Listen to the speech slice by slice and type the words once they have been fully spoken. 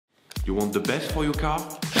You want the best for your car?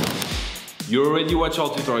 You already watch our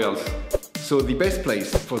tutorials. So the best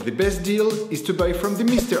place for the best deal is to buy from the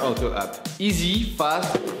Mr. Auto app. Easy,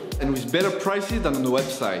 fast, and with better prices than on the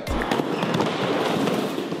website.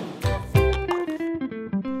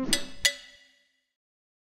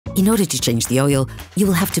 In order to change the oil, you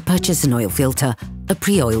will have to purchase an oil filter, a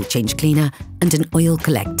pre-oil change cleaner, and an oil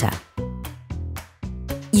collector.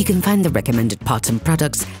 You can find the recommended parts and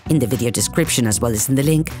products in the video description as well as in the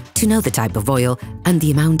link to know the type of oil and the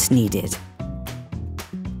amount needed.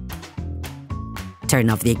 Turn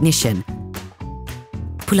off the ignition.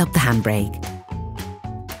 Pull up the handbrake.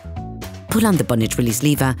 Pull on the bonnet release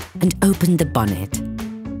lever and open the bonnet.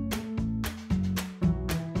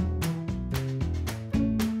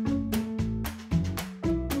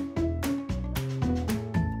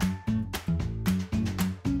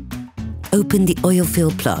 Open the oil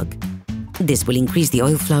fill plug. This will increase the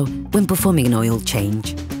oil flow when performing an oil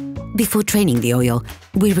change. Before draining the oil,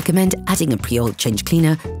 we recommend adding a pre-oil change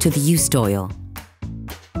cleaner to the used oil.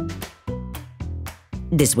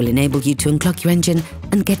 This will enable you to unclog your engine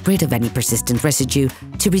and get rid of any persistent residue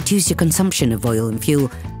to reduce your consumption of oil and fuel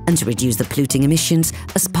and to reduce the polluting emissions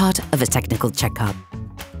as part of a technical checkup.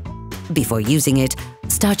 Before using it,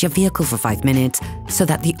 start your vehicle for 5 minutes so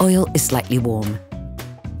that the oil is slightly warm.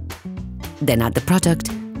 Then add the product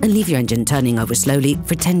and leave your engine turning over slowly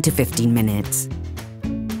for 10 to 15 minutes.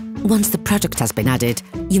 Once the product has been added,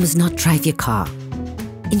 you must not drive your car.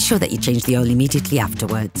 Ensure that you change the oil immediately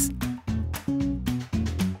afterwards.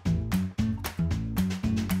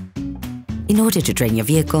 In order to drain your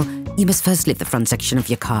vehicle, you must first lift the front section of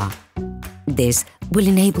your car. This will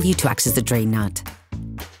enable you to access the drain nut.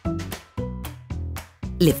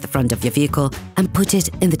 Lift the front of your vehicle and put it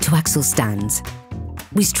in the 2-axle stands.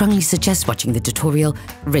 We strongly suggest watching the tutorial,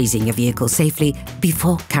 raising your vehicle safely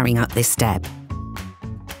before carrying out this step.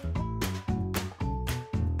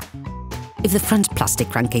 If the front plastic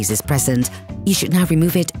crankcase is present, you should now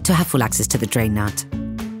remove it to have full access to the drain nut.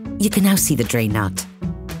 You can now see the drain nut.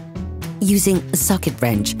 Using a socket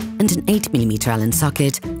wrench and an 8mm Allen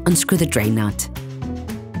socket, unscrew the drain nut.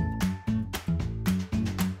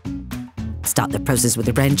 Start the process with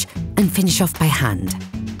a wrench and finish off by hand.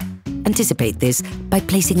 Anticipate this by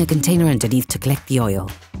placing a container underneath to collect the oil.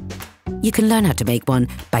 You can learn how to make one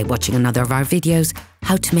by watching another of our videos,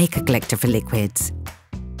 How to Make a Collector for Liquids.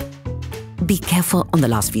 Be careful on the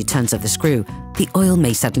last few turns of the screw, the oil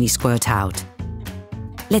may suddenly squirt out.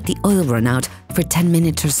 Let the oil run out for 10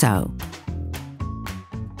 minutes or so.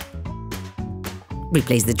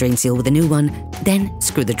 Replace the drain seal with a new one, then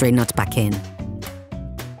screw the drain nut back in.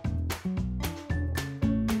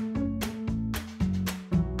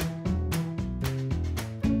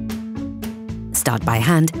 Start by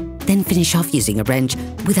hand, then finish off using a wrench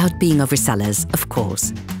without being overzealous, of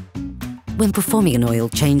course. When performing an oil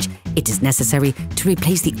change, it is necessary to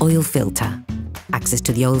replace the oil filter. Access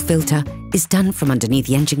to the oil filter is done from underneath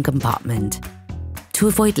the engine compartment. To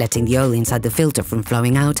avoid letting the oil inside the filter from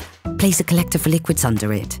flowing out, place a collector for liquids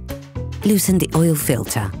under it. Loosen the oil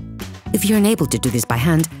filter. If you're unable to do this by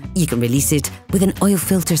hand, you can release it with an oil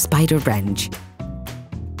filter spider wrench.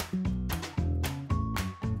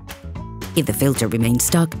 If the filter remains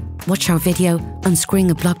stuck, watch our video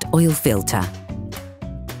unscrewing a blocked oil filter.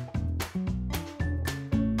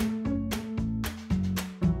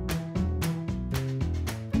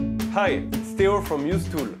 Hi, it's Theo from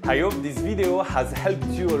Usetool. I hope this video has helped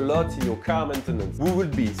you a lot in your car maintenance. We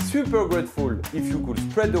would be super grateful if you could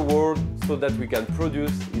spread the word so that we can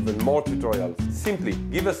produce even more tutorials. Simply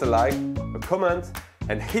give us a like, a comment,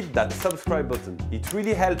 and hit that subscribe button. It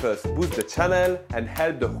really helps us boost the channel and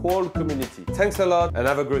help the whole community. Thanks a lot and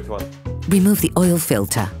have a great one. Remove the oil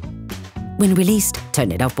filter. When released,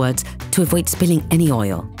 turn it upwards to avoid spilling any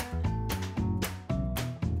oil.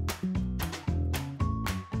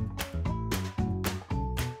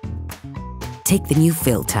 Take the new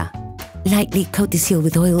filter. Lightly coat the seal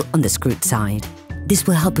with oil on the screwed side. This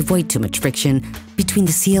will help avoid too much friction between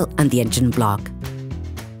the seal and the engine block.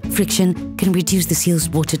 Friction can reduce the seal's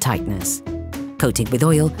water tightness. Coating with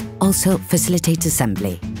oil also facilitates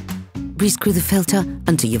assembly. Rescrew the filter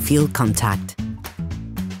until you feel contact.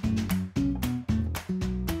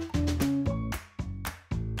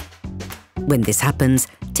 When this happens,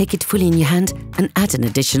 take it fully in your hand and add an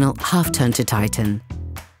additional half turn to tighten.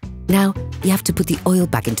 Now, you have to put the oil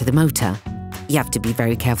back into the motor. You have to be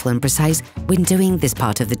very careful and precise when doing this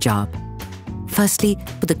part of the job. Firstly,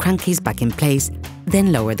 put the crankcase back in place,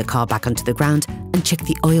 then lower the car back onto the ground and check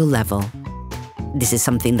the oil level. This is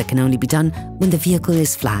something that can only be done when the vehicle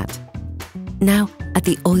is flat. Now, add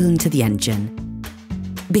the oil into the engine.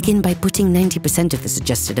 Begin by putting 90% of the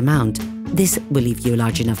suggested amount. This will leave you a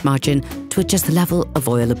large enough margin to adjust the level of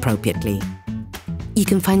oil appropriately. You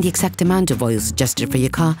can find the exact amount of oil suggested for your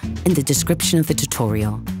car in the description of the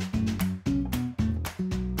tutorial.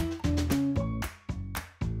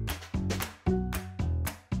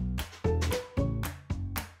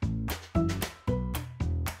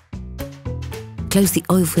 Close the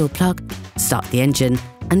oil fill plug, start the engine,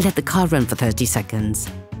 and let the car run for 30 seconds.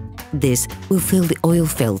 This will fill the oil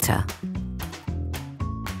filter.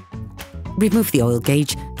 Remove the oil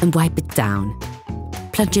gauge and wipe it down.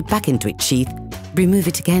 Plunge it back into its sheath, remove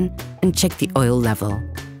it again, and check the oil level.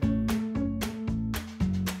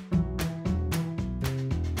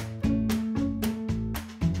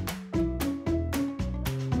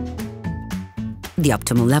 The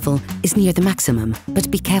optimal level is near the maximum, but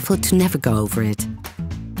be careful to never go over it.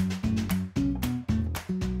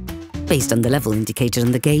 Based on the level indicated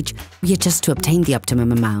on the gauge, we adjust to obtain the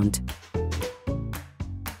optimum amount.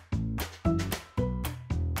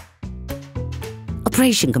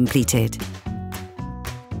 Operation completed.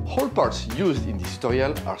 All parts used in this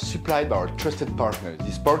tutorial are supplied by our trusted partners.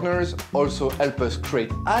 These partners also help us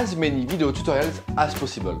create as many video tutorials as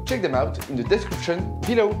possible. Check them out in the description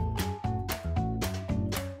below.